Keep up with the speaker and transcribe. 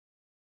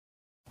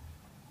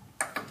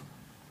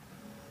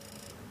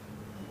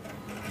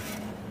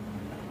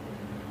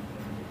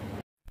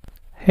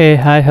Hey,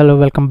 hi, hello,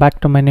 welcome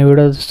back to my new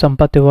video. This is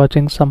Sampath. You're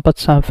watching Sampath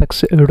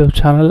Samfx YouTube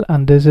channel,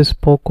 and this is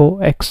Poco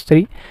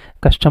X3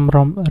 custom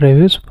ROM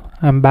reviews.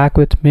 I'm back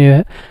with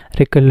MIUI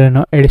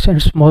RICOLINO edition.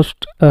 It's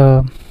most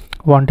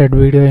wanted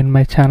video in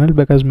my channel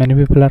because many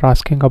people are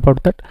asking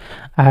about that.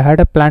 I had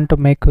a plan to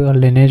make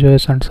Lineage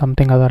OS and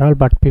something other,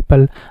 but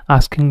people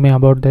asking me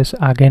about this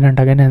again and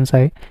again, hence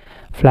I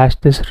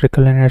flashed this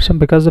RICOLINO edition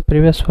because the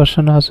previous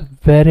version was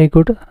very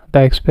good.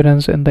 The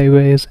experience in the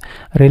UI is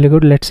really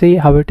good. Let's see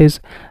how it is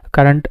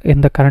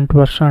in the current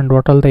version and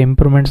what all the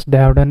improvements they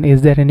have done.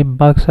 Is there any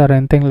bugs or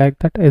anything like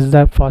that? Is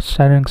the fast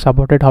charging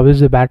supported? How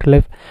is the battery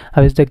life?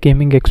 How is the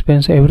gaming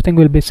experience? Everything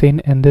will be seen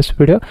in this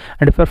video.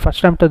 And if you're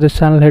first time to this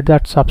channel, hit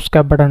that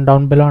subscribe button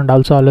down below and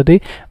also allow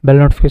the bell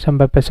notification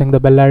by pressing the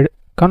bell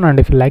icon. And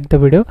if you like the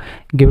video,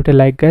 give it a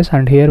like, guys.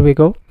 And here we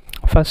go.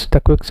 First, the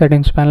quick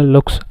settings panel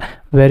looks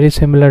very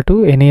similar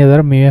to any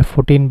other MIUI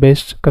 14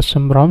 based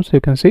custom ROMs.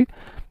 You can see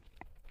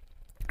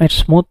it's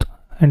smooth.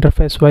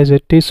 Interface wise,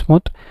 it is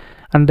smooth,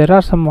 and there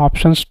are some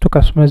options to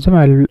customize them.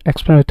 I'll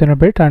explain within a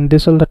bit. And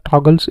these are the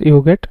toggles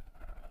you get.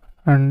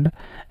 And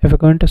if you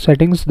go into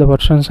settings, the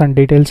versions and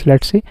details,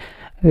 let's see.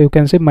 You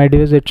can see my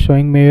device, it's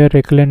showing MIUI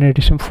RICOLINO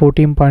edition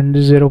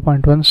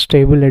 14.0.1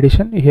 stable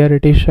edition. Here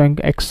it is showing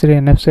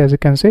X3 NFC. As you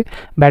can see,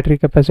 battery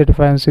capacity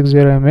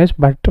 560 mAh,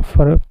 but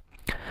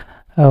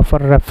for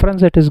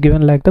reference it is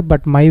given like that,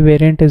 but my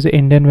variant is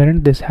Indian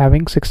variant. This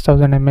having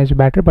 6000 mAh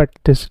battery, but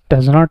this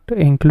does not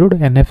include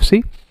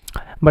NFC.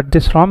 But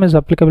this ROM is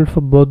applicable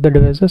for both the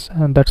devices,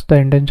 and that's the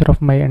intention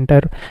of my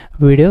entire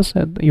videos.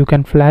 You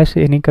can flash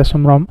any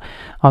custom ROM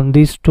on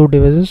these two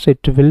devices,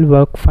 it will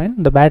work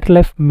fine. The battery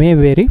life may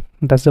vary,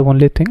 that's the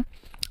only thing.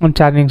 And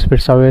charging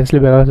speeds, obviously,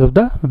 because of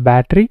the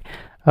battery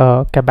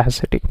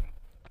capacity,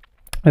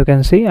 you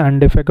can see.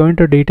 And if I go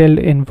into detailed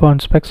info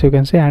and specs, you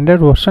can see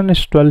Android version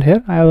is 12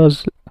 here. I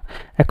was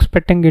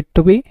expecting it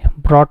to be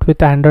brought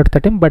with Android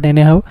 13, but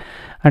anyhow.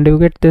 And you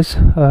get this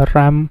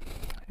RAM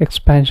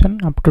expansion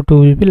up to 2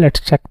 GB. Let's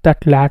check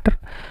that later.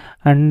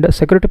 And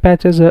security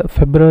patch is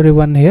February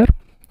 1 here.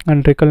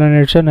 And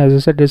RICOLINO edition, as I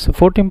said, is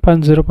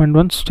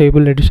 14.0.1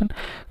 stable edition.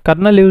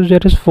 Kernel used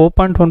here is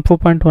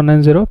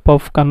 4.14.190.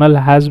 Perf kernel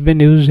has been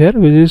used here,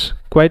 which is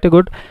quite a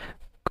good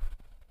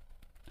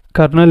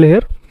kernel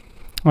here.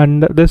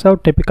 And this is how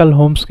typical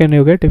home screen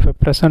you get. If I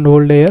press and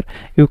hold here,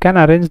 you can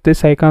arrange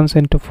these icons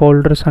into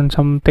folders and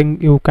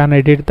something. You can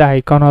edit the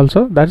icon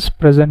also, that's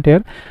present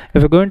here.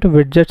 If you go into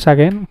widgets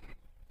again,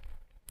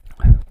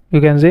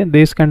 you can see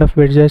these kind of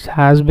widgets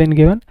has been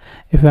given.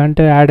 If you want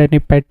to add any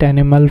pet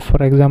animal,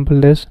 for example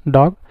this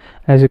dog,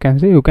 as you can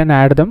see, you can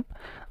add them.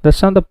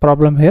 That's not the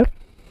problem here.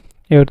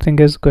 Everything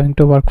is going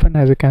to work fine,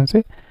 as you can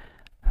see.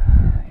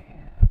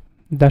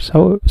 That's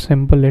how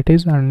simple it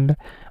is. And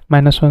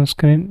 -1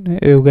 screen,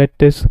 you get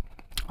this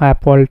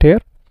app vault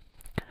here,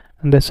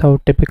 and this is how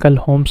typical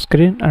home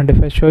screen. And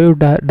if I show you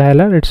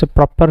dialer, it's a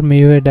proper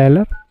MIUI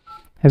dialer.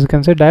 As you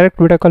can see, direct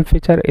video call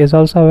feature is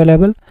also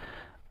available,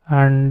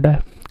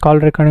 and call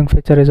recording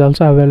feature is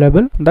also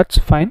available. That's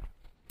fine.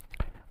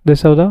 This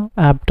is how the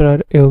app drawer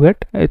you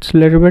get. It's a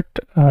little bit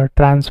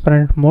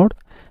transparent mode.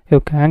 You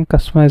can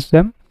customize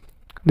them.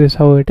 This is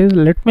how it is.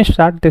 Let me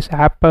start this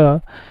app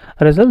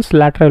results.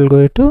 Later I will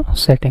go to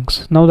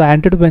settings. Now the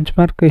Antutu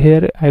benchmark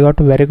here, I got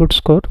a very good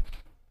score.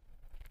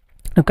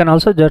 You can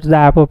also judge the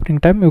app opening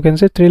time. You can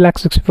see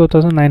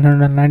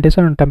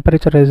 3,64,997.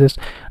 Temperature is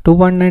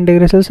 2.9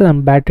 degrees Celsius,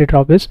 and battery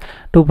drop is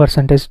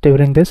 2%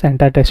 during this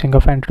entire testing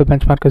of Antutu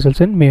benchmark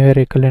results in MIUI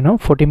RICOLINO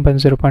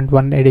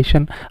 14.0.1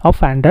 edition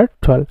of Android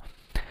 12.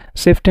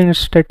 Safety net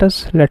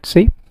status, let's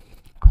see.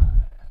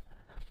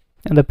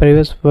 In the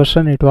previous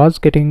version it was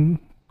getting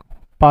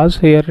pause,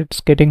 here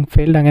it's getting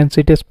failed. Again,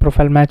 CTS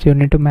profile match, you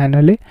need to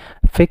manually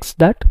fix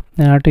that.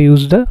 To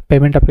use the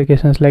payment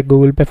applications like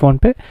Google Pay, Phone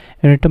Pay,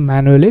 you need to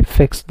manually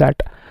fix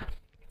that.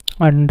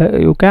 And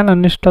you can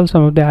uninstall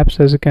some of the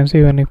apps, as you can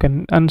see.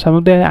 And some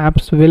of the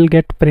apps will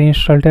get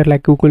pre-installed here,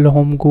 like Google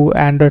Home, Google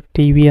Android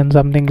TV, and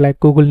something like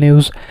Google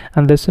News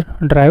and this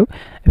drive.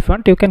 If you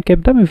want, you can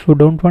keep them. If you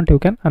don't want, you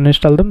can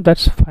uninstall them.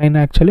 That's fine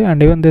actually.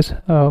 And even this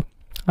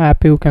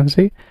app, you can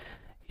see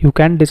you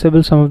can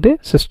disable some of the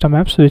system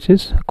apps, which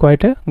is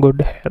quite a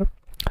good here.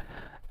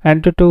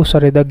 And the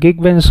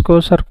Geekbench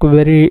scores are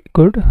very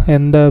good.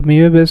 In the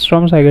MIUI based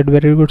ROMs, I get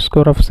very good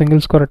score of single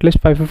score, at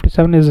least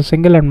 557 is a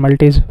single, and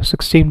multi is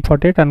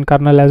 1648. And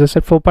kernel, as I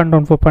said,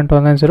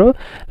 4.1.4.190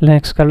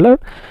 Linux kernel,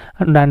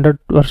 and Android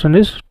version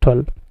is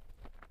 12.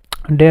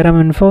 DRM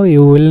info,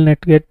 you will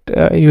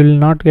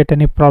not get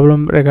any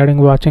problem regarding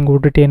watching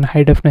OTT in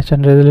high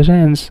definition resolution,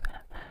 hence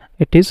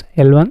it is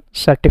L1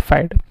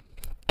 certified.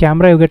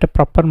 Camera, you get a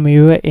proper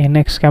MIUI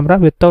NX camera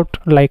without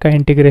Leica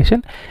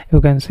integration. You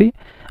can see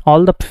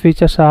all the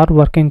features are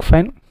working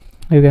fine.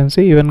 You can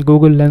see even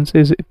Google Lens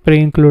is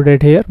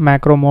pre-included here.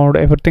 Macro mode,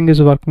 everything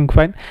is working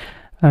fine.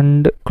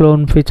 And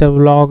clone feature,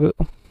 vlog,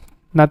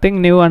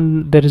 nothing new,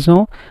 and there is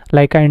no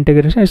Leica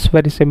integration. It's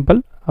very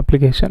simple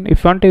application.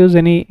 If you want to use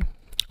any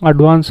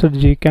advanced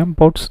gcam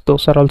ports,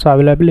 those are also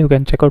available. You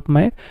can check out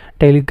my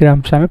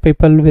Telegram channel.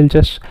 People will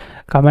just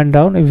comment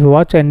down. If you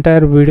watch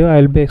entire video,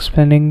 I will be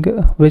explaining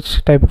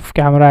which type of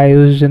camera I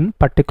use in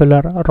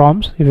particular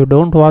ROMs. If you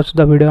don't watch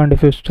the video and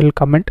if you still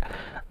comment,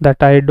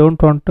 that I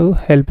don't want to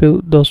help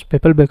you, those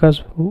people,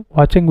 because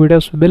watching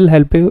videos will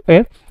help you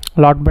a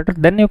lot better.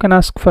 Then you can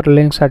ask for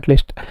links. At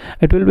least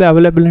it will be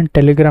available in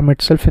Telegram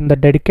itself. In the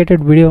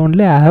dedicated video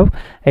only I have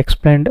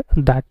explained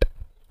that.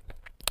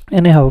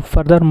 Anyhow,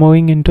 further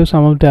moving into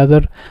some of the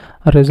other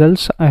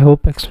results, I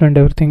hope explained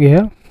everything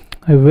here.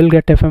 I will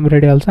get FM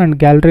ready also, and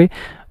gallery,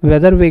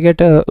 whether we get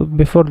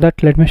before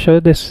that, let me show you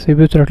this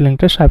CPU throttling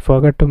test. I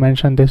forgot to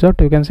mention this out.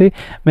 You can see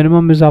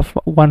minimum is of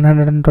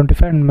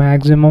 125 and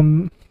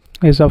maximum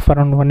is of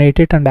around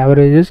 188 and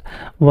average is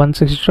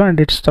 162, and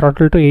it's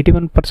throttled to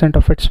 81%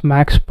 of its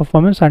max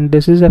performance. And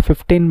this is a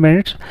 15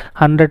 minutes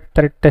 100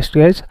 thread test,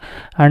 guys,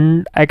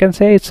 and I can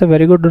say it's a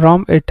very good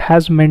ROM. It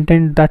has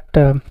maintained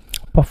that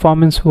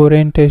performance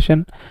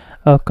orientation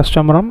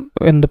custom ROM.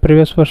 In the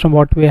previous version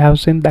what we have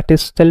seen, that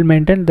is still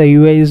maintained. The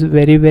UI is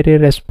very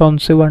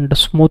responsive and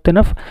smooth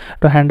enough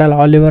to handle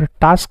all your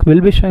tasks.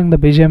 Will be showing the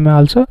BGMI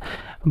also.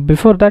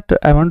 Before that,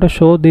 I want to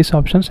show these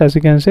options. As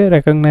you can see,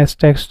 recognize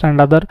text and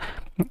other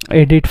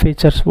edit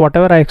features,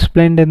 whatever I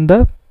explained in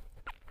the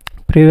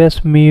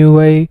previous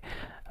MIUI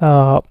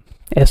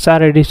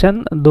SR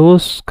edition,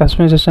 those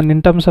customization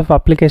in terms of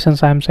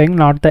applications I am saying,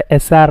 not the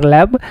SR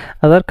lab.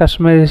 Other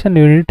customization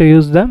you need to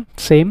use the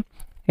same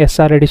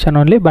SR edition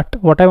only, but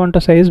what I want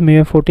to say is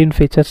MIUI 14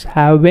 features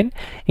have been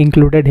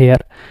included here.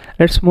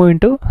 Let's move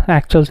into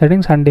actual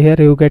settings, and here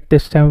you get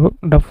this type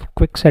of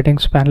quick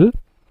settings panel.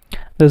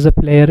 This is the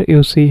player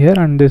you see here,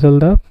 and these are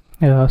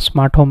the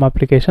smart home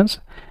applications.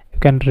 You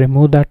can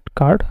remove that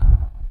card.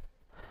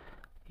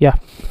 Yeah,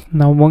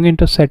 now moving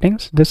into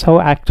settings, this is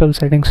how actual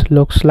settings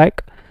looks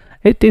like.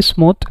 It is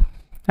smooth.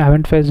 I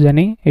haven't faced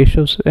any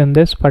issues in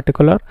this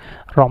particular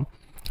ROM.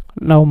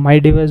 Now my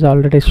device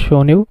already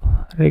shown you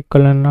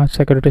Ricolino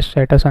security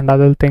status and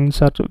other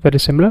things are very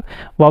similar.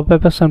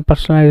 Wallpapers and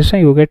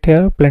personalization, you get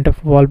here plenty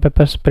of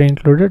wallpapers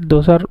pre-included.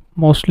 Those are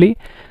mostly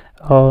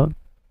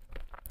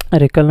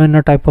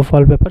Ricolino type of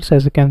wallpapers.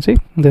 As you can see,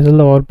 this is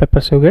the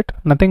wallpapers you get.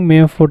 Nothing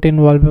MIUI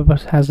 14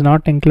 wallpapers has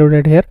not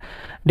included here.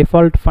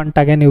 Default font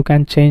again you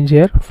can change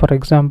here. For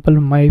example,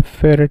 my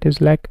favorite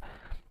is like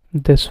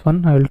this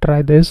one. I will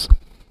try this.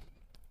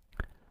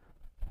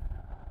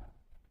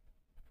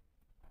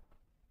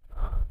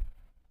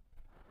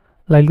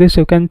 Like this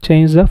you can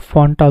change the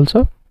font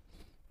also.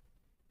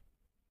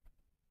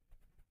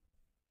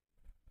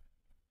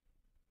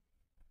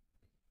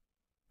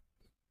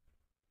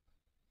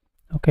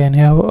 Okay,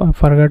 anyhow I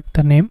forgot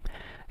the name.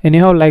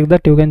 Anyhow, like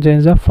that you can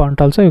change the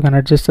font also. You can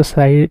adjust the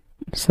size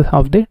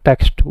of the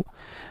text too,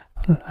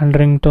 and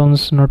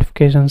ringtones,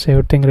 notifications,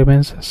 everything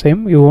remains the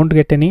same. You won't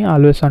get any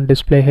always on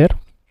display here.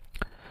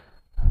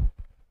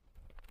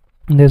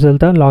 This is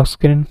the lock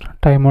screen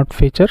timeout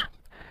feature.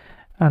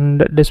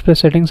 And display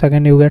settings,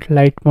 again you get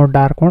light mode,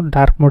 dark mode.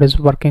 Dark mode is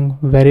working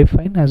very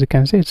fine. As you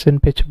can see, it's in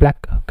pitch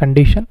black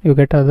condition. You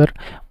get other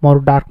more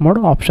dark mode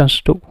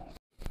options too.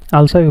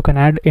 Also you can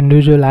add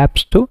individual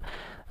apps to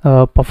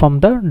perform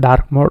the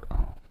dark mode.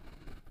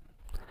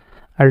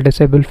 I'll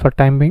disable for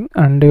time being.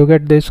 And you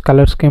get this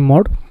color scheme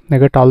mode. You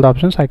get all the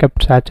options. I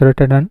kept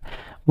saturated and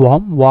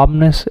warm.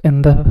 Warmness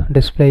in the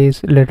display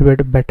is a little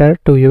bit better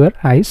to your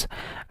eyes.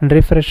 And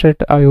refresh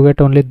it, you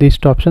get only these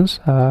two options.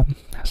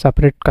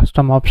 Separate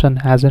custom option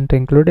hasn't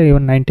included.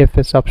 Even 90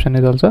 fps option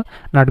is also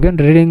not given.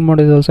 Reading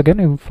mode is also again,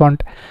 if you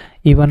want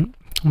even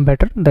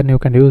better, then you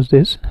can use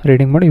this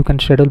reading mode. You can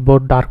schedule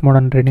both dark mode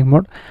and reading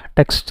mode.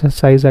 Text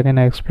size, again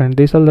I explained.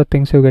 These are the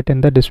things you get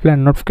in the display.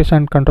 And notification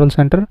and control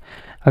center,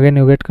 again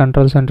you get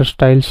control center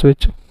style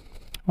switch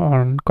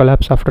on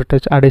collapse after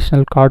touch.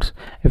 Additional cards,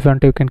 if you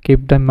want you can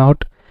keep them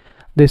out.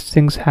 These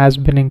things has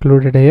been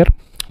included here.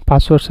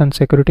 Passwords and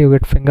security, you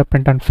get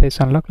fingerprint and face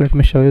unlock. Let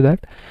me show you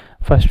that.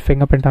 First,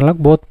 fingerprint unlock,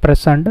 both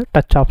press and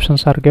touch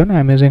options are given.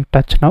 I am using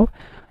touch now.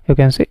 You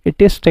can see it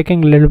is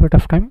taking a little bit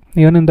of time.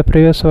 Even in the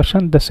previous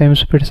version the same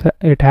speed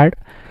it had.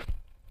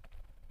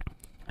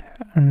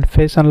 And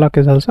face unlock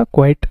is also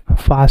quite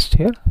fast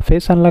here.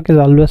 Face unlock is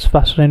always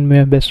faster in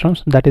MIUI based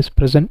ROMs, that is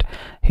present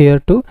here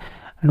too.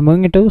 And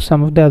moving into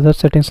some of the other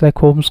settings like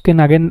home screen,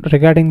 again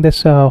regarding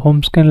this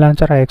home screen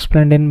launcher I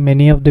explained in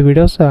many of the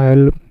videos. I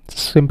will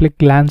simply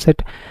glance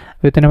it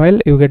within a while.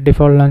 You get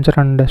default launcher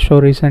and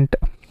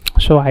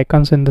show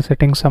icons in the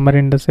settings, summary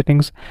in the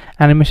settings.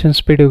 Animation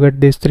speed, you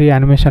get these three.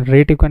 Animation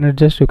rate you can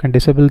adjust, you can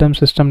disable them.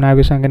 System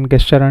navigation and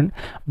gesture and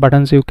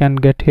buttons you can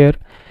get here.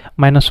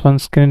 -1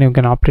 screen, you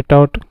can opt it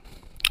out.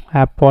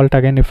 App vault,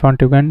 again if you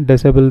want you can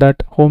disable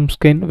that. Home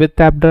screen with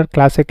app drawer,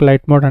 classic,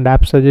 light mode and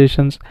app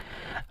suggestions.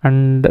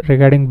 And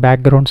regarding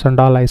backgrounds and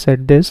all, I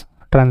said this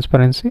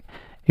transparency,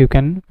 you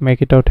can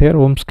make it out here.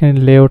 Home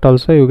screen layout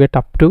also you get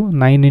up to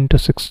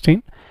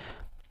 9:16.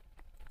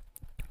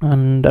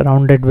 And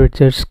rounded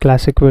widgets,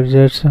 classic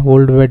widgets,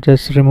 old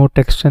widgets, remove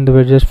text in the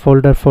widgets,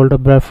 folder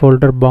blur,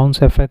 folder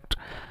bounce effect,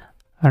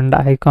 and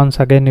icons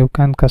again you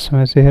can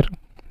customize here.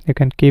 You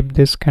can keep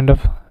this kind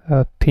of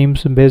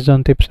themes based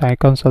on tips.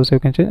 Icons also you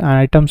can change.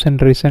 Items in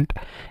recent,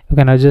 you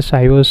can adjust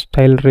iOS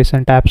style,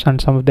 recent apps, and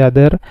some of the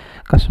other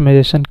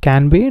customization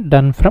can be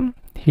done from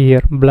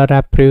here. Blur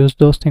app previews,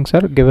 those things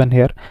are given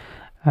here.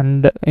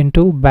 And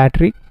into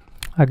battery,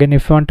 again,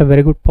 if you want a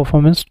very good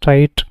performance, try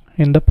it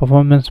in the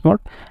performance mode.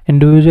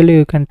 Individually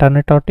you can turn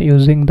it out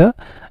using the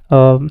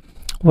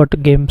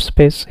game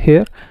space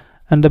here,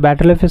 and the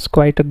battery life is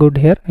quite good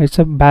here. It's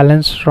a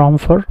balanced ROM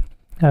for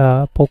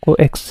Poco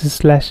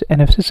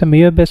XC/NFC. So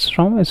MIUI based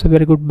ROM is a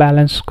very good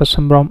balanced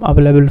custom ROM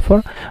available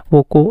for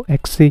Poco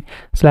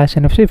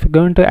XC/NFC. If you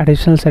go into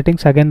additional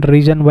settings, again,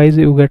 region wise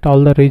you get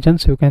all the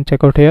regions. You can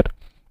check out here.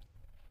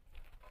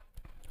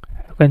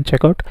 You can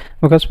check out,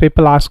 because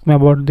people ask me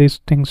about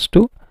these things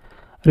too.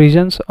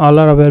 Regions all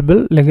are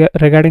available.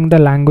 Regarding the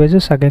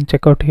languages, again,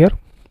 check out here.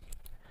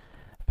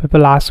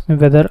 People ask me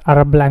whether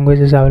Arab language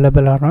is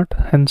available or not,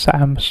 hence I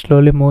am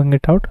slowly moving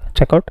it out.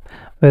 Check out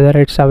whether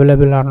it's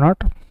available or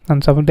not.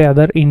 And some of the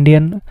other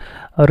Indian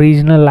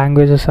regional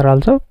languages are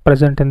also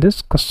present in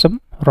this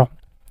custom ROM.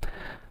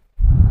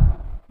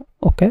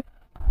 Okay,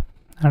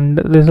 and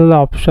these are the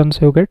options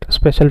you get.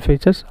 Special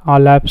features,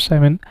 all apps,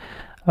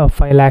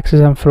 file access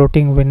and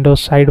floating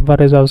windows sidebar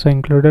is also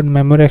included.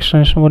 Memory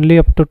extension only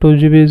up to 2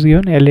 GB is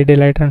given. LED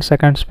light and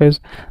second space,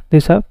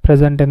 these are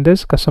present in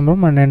this custom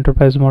ROM. And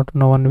enterprise mode,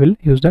 no one will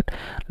use that.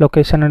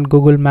 Location and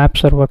Google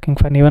Maps are working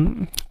fine.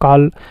 Even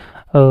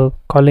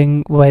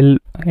calling while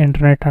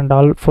internet and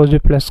all,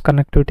 4G plus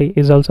connectivity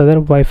is also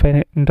there.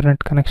 Wi-Fi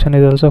internet connection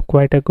is also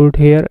quite a good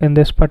here in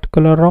this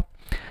particular ROM.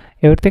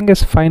 Everything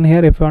is fine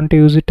here. If you want to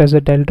use it as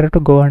a Delta to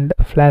go and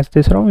flash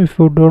this ROM, if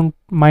you don't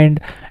mind,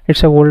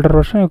 it's a older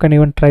version, you can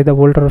even try the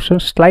older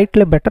version.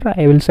 Slightly better,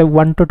 I will say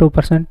 1 to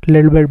 2%,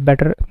 little bit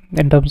better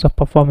in terms of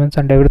performance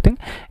and everything.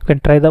 You can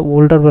try the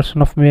older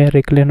version of MIUI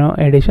RICOLINO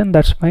edition.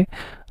 That's my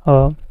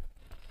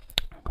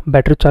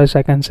better choice,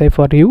 I can say,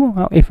 for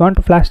you. If you want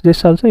to flash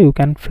this also, you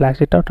can flash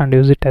it out and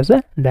use it as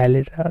a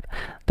daily driver.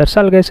 That's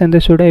all guys in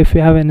this video. If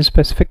you have any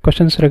specific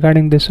questions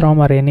regarding this ROM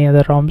or any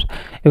other ROMs,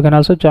 you can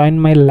also join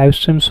my live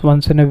streams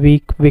once in a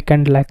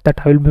weekend like that.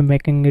 I will be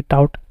making it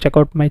out. Check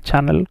out my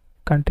channel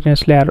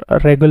continuously or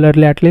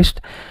regularly at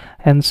least,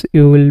 hence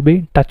you will be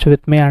in touch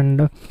with me.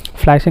 And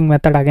flashing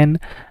method, again,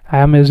 I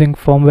am using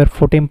firmware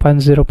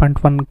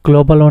 14.0.1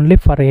 global only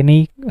for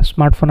any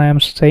smartphone I am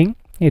saying.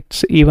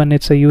 It's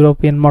a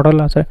European model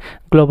or a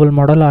global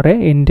model or a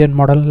Indian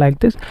model like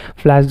this.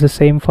 Flash the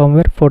same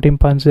firmware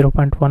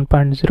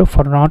 14.0.1.0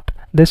 for not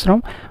this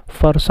ROM.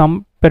 For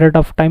some period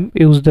of time,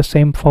 use the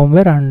same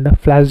firmware and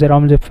flash the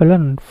ROM zip file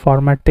and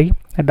format the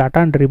data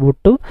and reboot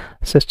to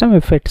system.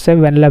 If it's a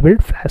vanilla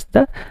build, flash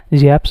the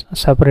GApps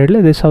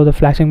separately. This is how the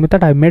flashing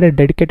method. I made a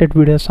dedicated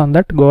videos on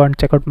that. Go and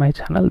check out my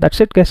channel. That's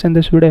it guys in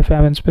this video. If you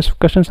have any specific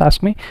questions,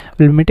 ask me.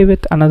 We'll meet you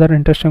with another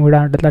interesting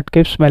video. Until that,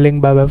 keep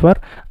smiling. Bye bye for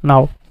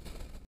now.